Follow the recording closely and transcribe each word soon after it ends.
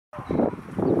Right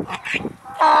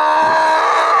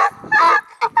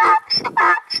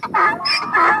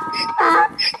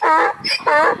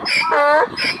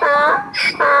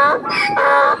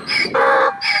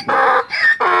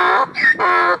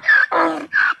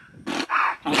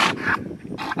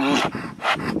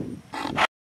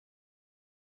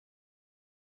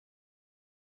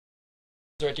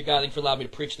to God, thank you for allowing me to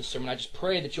preach this sermon. I just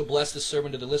pray that you'll bless this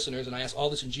sermon to the listeners, and I ask all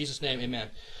this in Jesus' name, amen.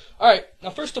 All right, now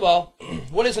first of all,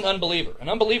 what is an unbeliever? An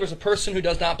unbeliever is a person who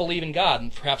does not believe in God,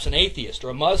 and perhaps an atheist, or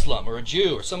a Muslim, or a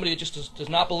Jew, or somebody that just does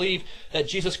not believe that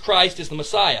Jesus Christ is the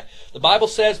Messiah. The Bible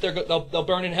says they'll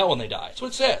burn in hell when they die. That's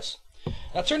what it says.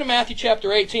 Now turn to Matthew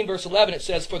chapter 18, verse 11. It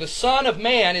says, "For the Son of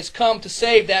Man is come to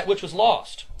save that which was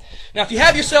lost." Now if you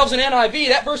have yourselves an NIV,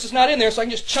 that verse is not in there, so I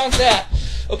can just chunk that.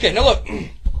 Okay, now look.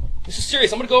 This is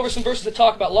serious. I'm going to go over some verses that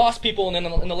talk about lost people, and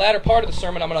then in the latter part of the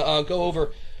sermon, I'm going to go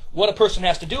over what a person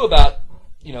has to do about,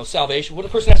 salvation, what a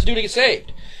person has to do to get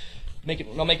saved.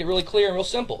 I'll make it really clear and real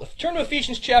simple. If you turn to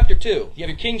Ephesians chapter 2, you have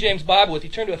your King James Bible with you,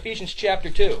 turn to Ephesians chapter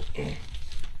 2.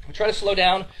 I'll try to slow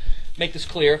down, make this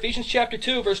clear. Ephesians chapter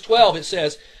 2, verse 12, it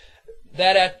says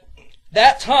that at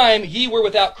that time ye were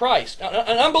without Christ. Now,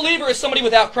 an unbeliever is somebody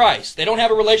without Christ. They don't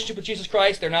have a relationship with Jesus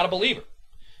Christ. They're not a believer.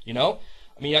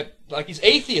 Like these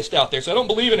atheists out there, so I don't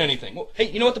believe in anything. Well, hey,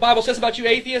 you know what the Bible says about you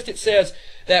atheists? It says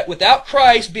that without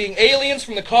Christ, being aliens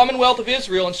from the commonwealth of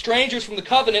Israel and strangers from the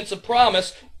covenants of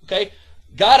promise, okay,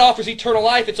 God offers eternal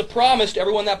life. It's a promise to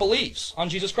everyone that believes on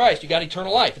Jesus Christ. You got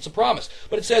eternal life. It's a promise.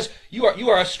 But it says you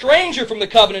are a stranger from the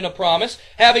covenant of promise,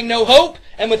 having no hope,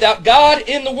 and without God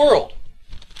in the world.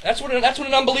 That's what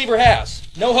an unbeliever has.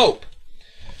 No hope.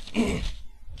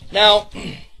 Now,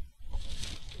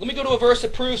 let me go to a verse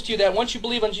that proves to you that once you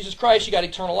believe on Jesus Christ, you got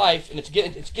eternal life, and it's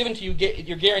given to you.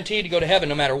 You're guaranteed to go to heaven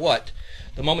no matter what,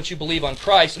 the moment you believe on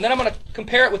Christ. And then I'm going to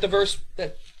compare it with the verse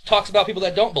that talks about people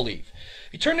that don't believe.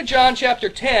 If you turn to John chapter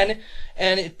 10,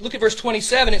 and look at verse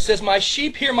 27, it says, "My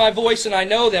sheep hear my voice, and I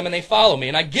know them, and they follow me.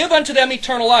 And I give unto them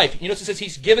eternal life." You notice it says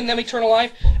he's given them eternal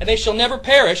life, "and they shall never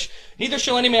perish, neither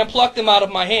shall any man pluck them out of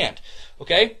my hand."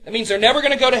 Okay? That means they're never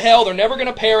going to go to hell, they're never going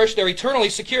to perish, they're eternally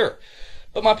secure.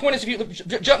 But my point is, if you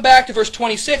jump back to verse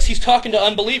 26, he's talking to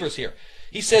unbelievers here.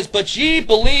 He says, "But ye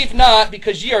believe not,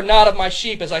 because ye are not of my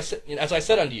sheep, as I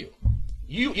said unto you."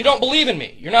 You don't believe in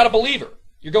me. You're not a believer.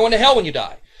 You're going to hell when you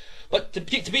die. But to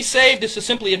be saved is to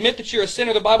simply admit that you're a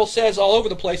sinner. The Bible says all over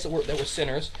the place that we're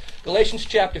sinners. Galatians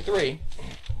chapter 3.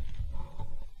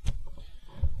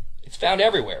 It's found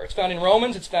everywhere. It's found in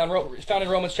Romans. It's found in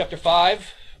Romans chapter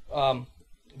 5. Let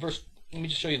me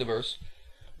just show you the verse.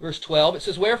 Verse 12, it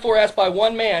says, "Wherefore as by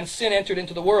one man sin entered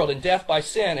into the world, and death by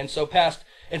sin, and so death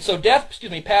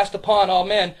passed upon all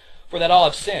men, for that all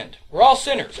have sinned." We're all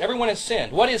sinners. Everyone has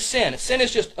sinned. What is sin? Sin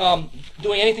is just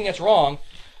doing anything that's wrong.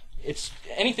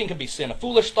 Anything can be sin. A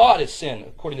foolish thought is sin,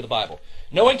 according to the Bible.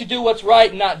 Knowing to do what's right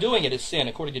and not doing it is sin,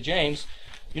 according to James.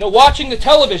 Watching the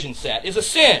television set is a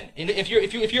sin. And if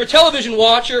you're a television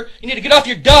watcher, you need to get off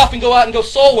your duff and go out and go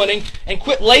soul winning and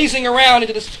quit lazing around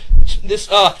into this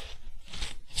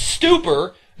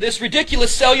stupor, this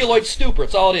ridiculous celluloid stupor.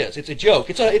 It's all it is. It's a joke.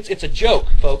 It's a joke,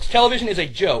 folks. Television is a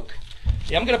joke.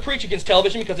 Yeah, I'm going to preach against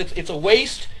television because it's a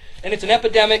waste, and it's an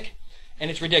epidemic,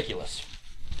 and it's ridiculous.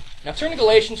 Now turn to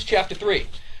Galatians chapter 3.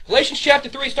 Galatians chapter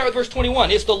 3, start with verse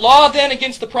 21. "Is the law then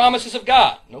against the promises of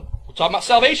God?" No, we're talking about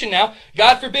salvation now.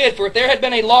 "God forbid, for if there had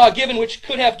been a law given which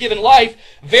could have given life,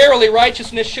 verily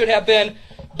righteousness should have been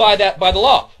by the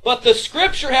law. But the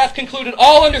Scripture hath concluded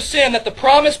all under sin, that the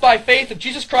promise by faith of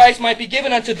Jesus Christ might be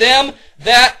given unto them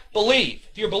that believe."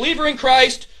 If you're a believer in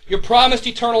Christ, you're promised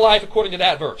eternal life according to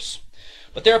that verse.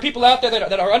 But there are people out there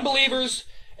that are unbelievers,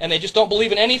 and they just don't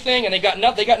believe in anything, and they got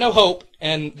no hope,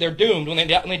 and they're doomed. When they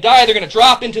die, they're going to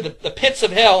drop into the pits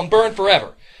of hell and burn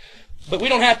forever. But we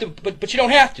don't have to. But you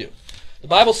don't have to. The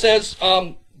Bible says,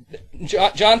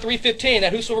 John 3:15,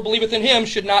 that whosoever believeth in him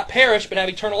should not perish but have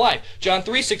eternal life. John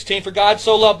 3:16, "For God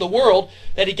so loved the world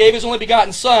that he gave his only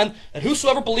begotten Son, that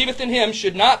whosoever believeth in him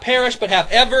should not perish but have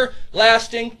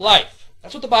everlasting life."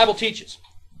 That's what the Bible teaches.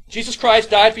 Jesus Christ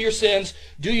died for your sins.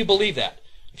 Do you believe that?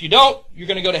 If you don't, you're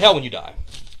going to go to hell when you die.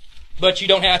 But you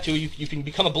don't have to. You can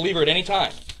become a believer at any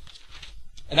time.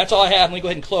 And that's all I have. Let me go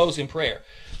ahead and close in prayer.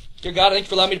 Dear God, I thank you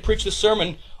for allowing me to preach this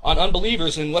sermon on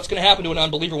unbelievers and what's going to happen to an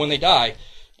unbeliever when they die.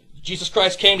 Jesus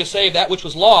Christ came to save that which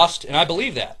was lost, and I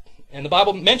believe that. And the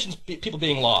Bible mentions people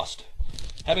being lost,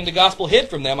 having the gospel hid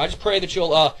from them. I just pray that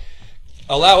you'll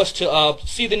allow us to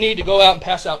see the need to go out and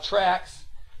pass out tracts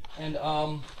and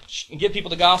give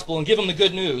people the gospel and give them the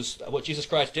good news of what Jesus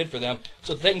Christ did for them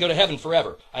so that they can go to heaven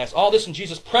forever. I ask all this in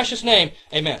Jesus' precious name.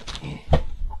 Amen.